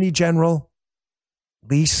Deputy Attorney General,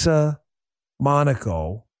 Lisa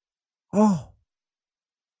Monaco,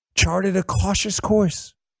 charted a cautious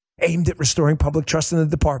course aimed at restoring public trust in the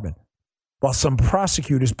department, while some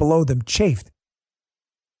prosecutors below them chafed,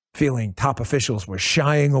 feeling top officials were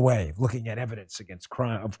shying away, looking at evidence against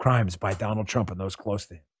crimes by Donald Trump and those close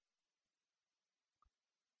to him.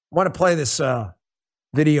 I want to play this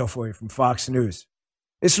video for you from Fox News.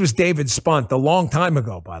 This was David Spunt a long time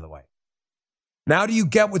ago, by the way. Now do you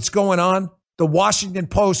get what's going on? The Washington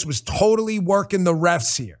Post was totally working the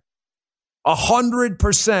refs here.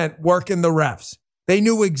 100% working the refs. They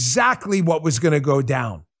knew exactly what was going to go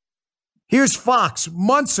down. Here's Fox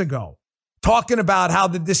months ago talking about how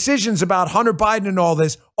the decisions about Hunter Biden and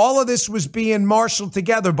all of this was being marshaled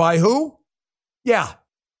together by who? Yeah,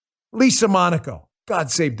 Lisa Monaco.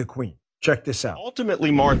 God save the Queen. Check this out.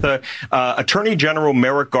 Ultimately, Martha, Attorney General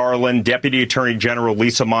Merrick Garland, Deputy Attorney General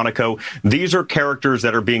Lisa Monaco, these are characters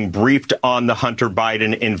that are being briefed on the Hunter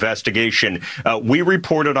Biden investigation. We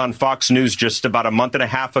reported on Fox News just about a month and a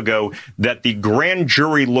half ago that the grand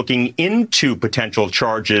jury looking into potential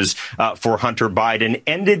charges for Hunter Biden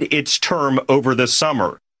ended its term over the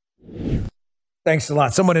summer. Thanks a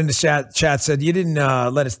lot. Someone in the chat said, you didn't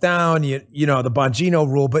let us down, you know, the Bongino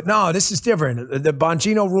rule. But no, this is different. The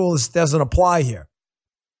Bongino rule doesn't apply here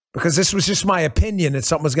because this was just my opinion that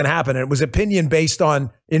something was going to happen. And it was opinion based on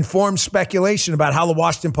informed speculation about how the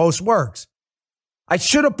Washington Post works. I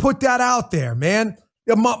should have put that out there, man.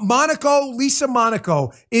 Lisa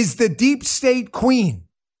Monaco is the deep state queen.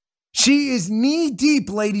 She is knee deep,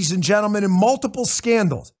 ladies and gentlemen, in multiple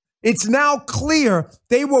scandals. It's now clear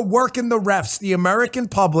they were working the refs, the American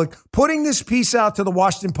public, putting this piece out to the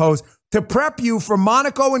Washington Post to prep you for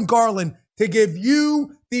Monaco and Garland to give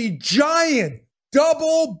you the giant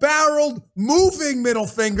double-barreled moving middle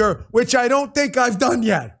finger, which I don't think I've done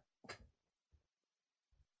yet.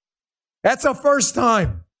 That's a first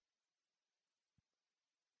time.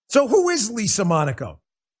 So who is Lisa Monaco?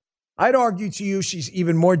 I'd argue to you she's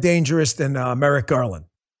even more dangerous than Merrick Garland.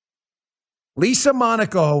 Lisa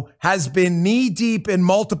Monaco has been knee-deep in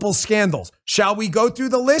multiple scandals. Shall we go through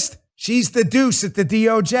the list? She's the deuce at the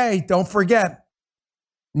DOJ, don't forget.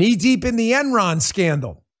 Knee-deep in the Enron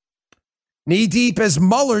scandal. Knee-deep as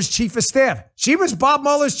Mueller's chief of staff. She was Bob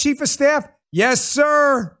Mueller's chief of staff? Yes,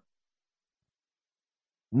 sir.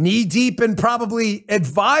 Knee-deep in probably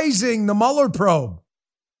advising the Mueller probe.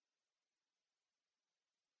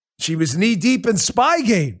 She was knee-deep in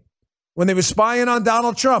Spygate when they were spying on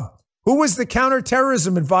Donald Trump. Who was the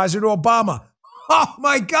counterterrorism advisor to Obama? Oh,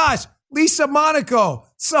 my gosh. Lisa Monaco.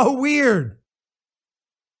 So weird.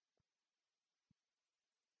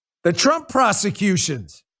 The Trump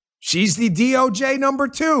prosecutions. She's the DOJ number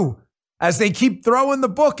 2 as they keep throwing the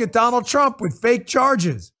book at Donald Trump with fake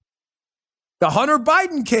charges. The Hunter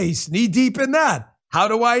Biden case, knee deep in that. How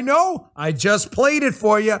do I know? I just played it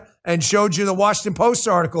for you and showed you the Washington Post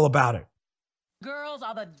article about it. Girls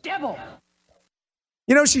are the devil.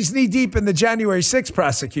 You know, she's knee deep in the January 6th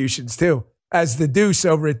prosecutions, too, as the deuce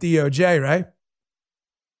over at DOJ, right?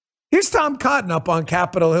 Here's Tom Cotton up on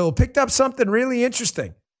Capitol Hill, picked up something really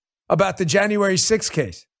interesting about the January 6th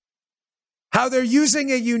case. How they're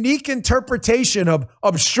using a unique interpretation of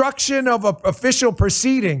obstruction of an official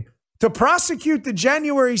proceeding to prosecute the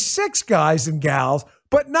January 6 guys and gals,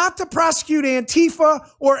 but not to prosecute Antifa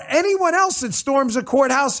or anyone else that storms a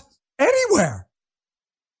courthouse anywhere.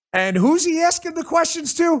 And who's he asking the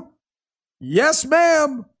questions to? Yes,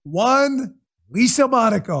 ma'am. One, Lisa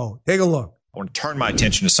Monaco. Take a look. I want to turn my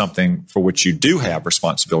attention to something for which you do have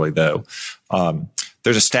responsibility, though.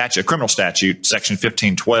 There's a criminal statute, Section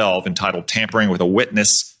 1512, entitled Tampering with a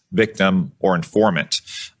Witness, Victim, or Informant.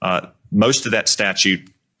 Most of that statute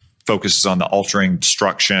focuses on the altering,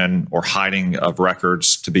 destruction, or hiding of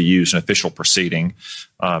records to be used in official proceeding.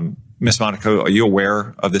 Ms. Monaco, are you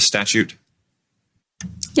aware of this statute?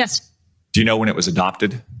 Yes. Do you know when it was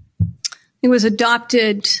adopted? It was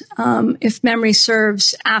adopted, if memory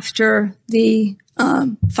serves, after the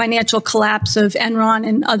financial collapse of Enron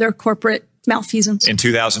and other corporate malfeasance. In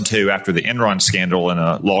 2002, after the Enron scandal, in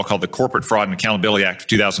a law called the Corporate Fraud and Accountability Act of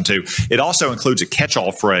 2002. It also includes a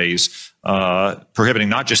catch-all phrase prohibiting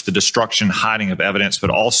not just the destruction, hiding of evidence, but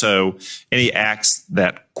also any acts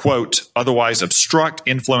that, quote, otherwise obstruct,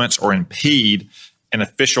 influence, or impede an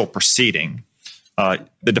official proceeding.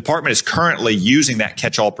 The department is currently using that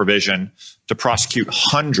catch-all provision to prosecute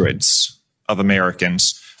hundreds of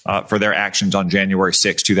Americans for their actions on January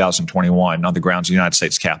 6, 2021 on the grounds of the United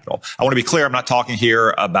States Capitol. I want to be clear, I'm not talking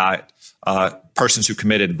here about persons who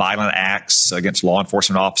committed violent acts against law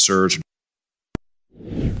enforcement officers.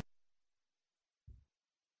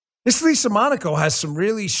 This Lisa Monaco has some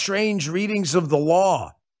really strange readings of the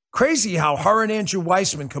law. Crazy how her and Andrew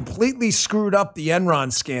Weissman completely screwed up the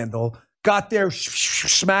Enron scandal, got there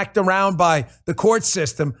smacked around by the court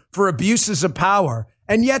system for abuses of power,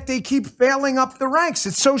 and yet they keep failing up the ranks.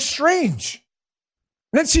 It's so strange.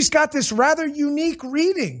 And then she's got this rather unique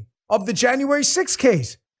reading of the January 6th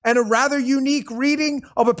case and a rather unique reading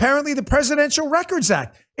of apparently the Presidential Records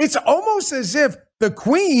Act. It's almost as if the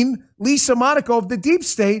Queen, Lisa Monaco of the deep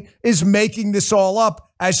state, is making this all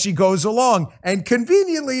up as she goes along. And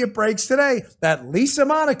conveniently, it breaks today that Lisa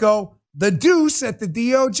Monaco, the deuce at the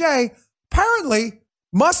DOJ, apparently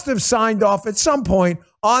must have signed off at some point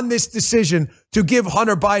on this decision to give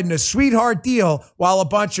Hunter Biden a sweetheart deal while a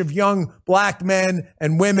bunch of young black men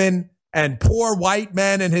and women and poor white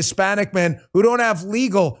men and Hispanic men who don't have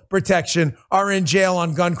legal protection are in jail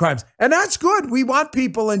on gun crimes. And that's good. We want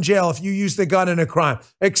people in jail if you use the gun in a crime.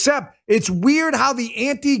 Except it's weird how the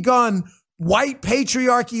anti-gun white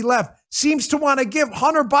patriarchy left seems to want to give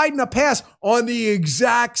Hunter Biden a pass on the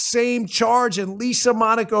exact same charge, and Lisa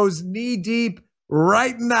Monaco's knee deep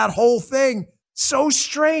right in that whole thing. So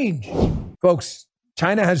strange. Folks,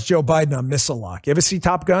 China has Joe Biden on missile lock. You ever see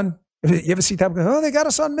Top Gun? You ever see Top Gun? Oh, they got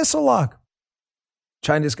us on missile lock.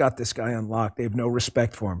 China's got this guy on lock. They have no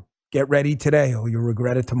respect for him. Get ready today or you'll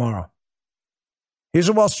regret it tomorrow. Here's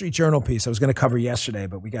a Wall Street Journal piece I was going to cover yesterday,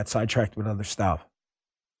 but we got sidetracked with other stuff.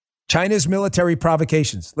 China's military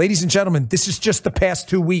provocations. Ladies and gentlemen, this is just the past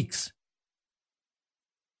 2 weeks.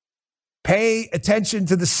 Pay attention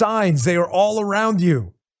to the signs. They are all around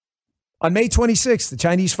you. On May 26th, the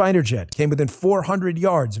Chinese fighter jet came within 400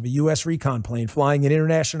 yards of a U.S. recon plane flying in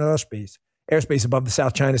international airspace above the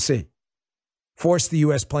South China Sea. Forced the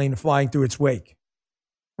U.S. plane flying through its wake.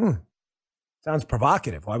 Sounds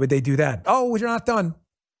provocative. Why would they do that? Oh, we're not done.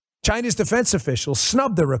 China's defense officials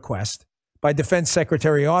snubbed the request by Defense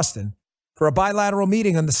Secretary Austin for a bilateral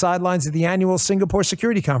meeting on the sidelines of the annual Singapore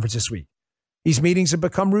Security Conference this week. These meetings have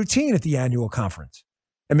become routine at the annual conference.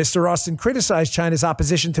 And Mr. Austin criticized China's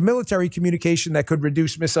opposition to military communication that could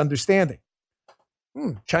reduce misunderstanding.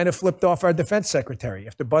 China flipped off our defense secretary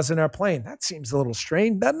after buzzing our plane. That seems a little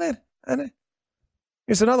strange, doesn't it?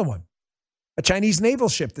 Here's another one. A Chinese naval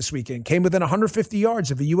ship this weekend came within 150 yards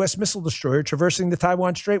of a U.S. missile destroyer traversing the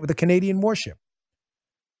Taiwan Strait with a Canadian warship.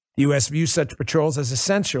 The U.S. views such patrols as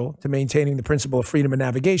essential to maintaining the principle of freedom of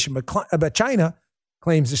navigation, but China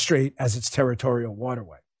claims the strait as its territorial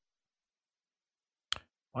waterway.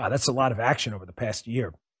 Wow, that's a lot of action over the past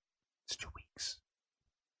year. It's 2 weeks.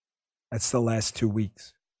 That's the last 2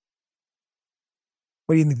 weeks.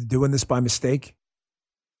 What do you think they're doing this by mistake?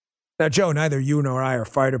 Now, Joe, neither you nor I are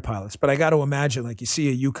fighter pilots, but I got to imagine, like you see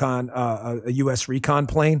a U.S. recon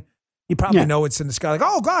plane, you probably know it's in the sky. Like,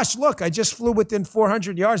 oh gosh, look, I just flew within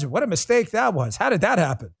 400 yards. What a mistake that was. How did that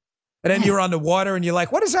happen? And then you're on the water and you're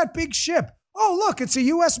like, what is that big ship? Oh, look, it's a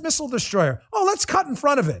U.S. missile destroyer. Oh, let's cut in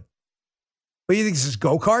front of it. But you think this is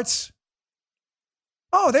go-karts?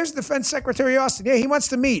 Oh, there's Defense Secretary Austin. Yeah, he wants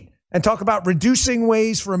to meet and talk about reducing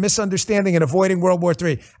ways for a misunderstanding and avoiding World War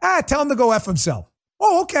III. Tell him to go F himself.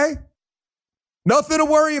 Oh, okay. Nothing to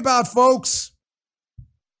worry about, folks.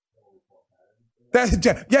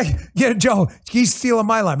 Yeah, Joe, he's stealing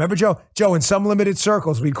my line. Remember, Joe? Joe, in some limited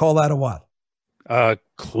circles, we call that a what?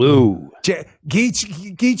 Clue. Guy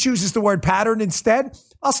chooses the word pattern instead.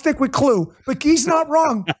 I'll stick with clue, but Guy's not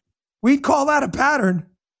wrong. We'd call that a pattern.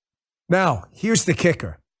 Now, here's the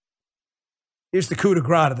kicker. Here's the coup de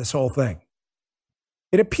grace of this whole thing.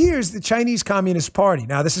 It appears the Chinese Communist Party,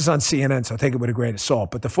 now this is on CNN, so take it with a grain of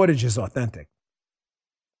salt, but the footage is authentic.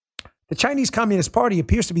 The Chinese Communist Party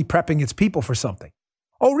appears to be prepping its people for something.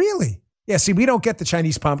 Oh, really? Yeah, see, we don't get the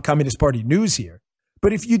Chinese Communist Party news here.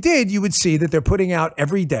 But if you did, you would see that they're putting out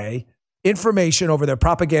every day information over their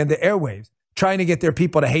propaganda airwaves, trying to get their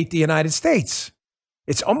people to hate the United States.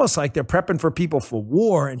 It's almost like they're prepping for people for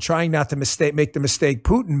war and trying not to make the mistake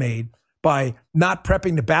Putin made by not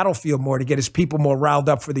prepping the battlefield more to get his people more riled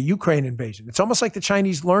up for the Ukraine invasion. It's almost like the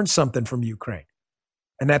Chinese learned something from Ukraine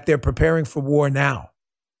and that they're preparing for war now.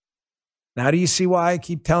 Now, do you see why I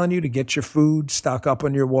keep telling you to get your food, stock up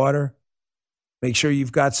on your water, make sure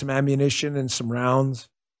you've got some ammunition and some rounds?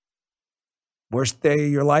 Worst day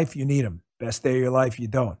of your life, you need them. Best day of your life, you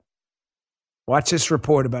don't. Watch this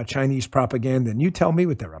report about Chinese propaganda, and you tell me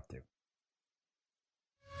what they're up to.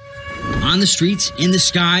 On the streets, in the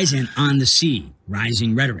skies, and on the sea,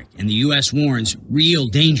 rising rhetoric, and the U.S. warns real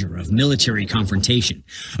danger of military confrontation.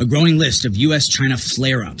 A growing list of U.S.-China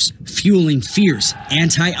flare-ups, fueling fierce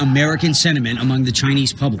anti-American sentiment among the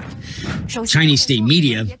Chinese public. Chinese state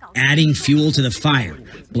media adding fuel to the fire,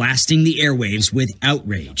 blasting the airwaves with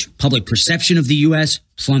outrage. Public perception of the U.S.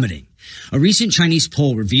 plummeting. A recent Chinese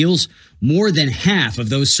poll reveals more than half of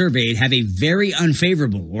those surveyed have a very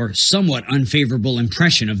unfavorable or somewhat unfavorable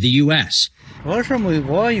impression of the U.S.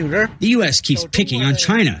 The U.S. keeps picking on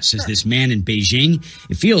China, says this man in Beijing.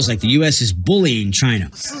 It feels like the U.S. is bullying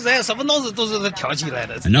China.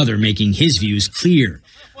 Another making his views clear.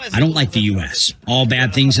 I don't like the U.S. All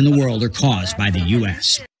bad things in the world are caused by the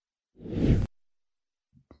U.S.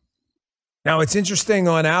 Now, it's interesting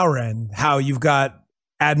on our end how you've got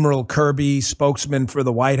Admiral Kirby, spokesman for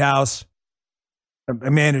the White House,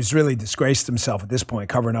 a man who's really disgraced himself at this point,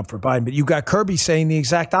 covering up for Biden. But you got Kirby saying the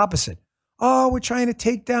exact opposite. Oh, we're trying to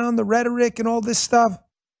take down the rhetoric and all this stuff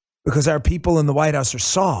because our people in the White House are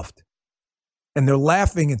soft. And they're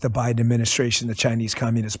laughing at the Biden administration, the Chinese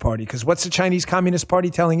Communist Party. Because what's the Chinese Communist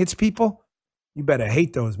Party telling its people? You better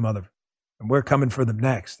hate those mother. And we're coming for them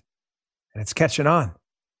next. And it's catching on.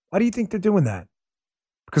 Why do you think they're doing that?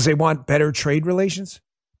 Because they want better trade relations?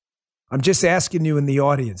 I'm just asking you in the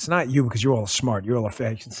audience, not you because you're all smart. You're all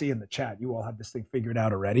fair. You can see in the chat, you all have this thing figured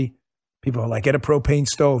out already. People are like, get a propane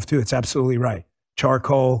stove too. It's absolutely right.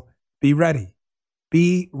 Charcoal, be ready.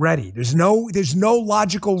 Be ready. There's no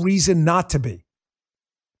logical reason not to be.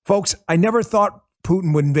 Folks, I never thought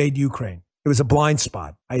Putin would invade Ukraine. It was a blind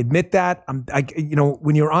spot. I admit that.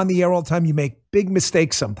 When you're on the air all the time, you make big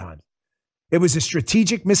mistakes sometimes. It was a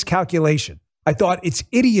strategic miscalculation. I thought it's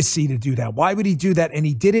idiocy to do that. Why would he do that? And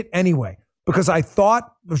he did it anyway, because I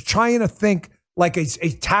was trying to think like a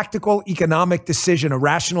tactical economic decision, a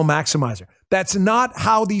rational maximizer. That's not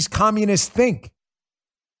how these communists think.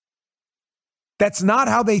 That's not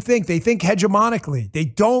how they think. They think hegemonically. They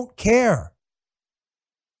don't care.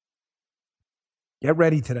 Get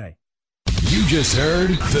ready today. You just heard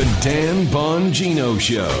the Dan Bongino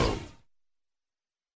Show.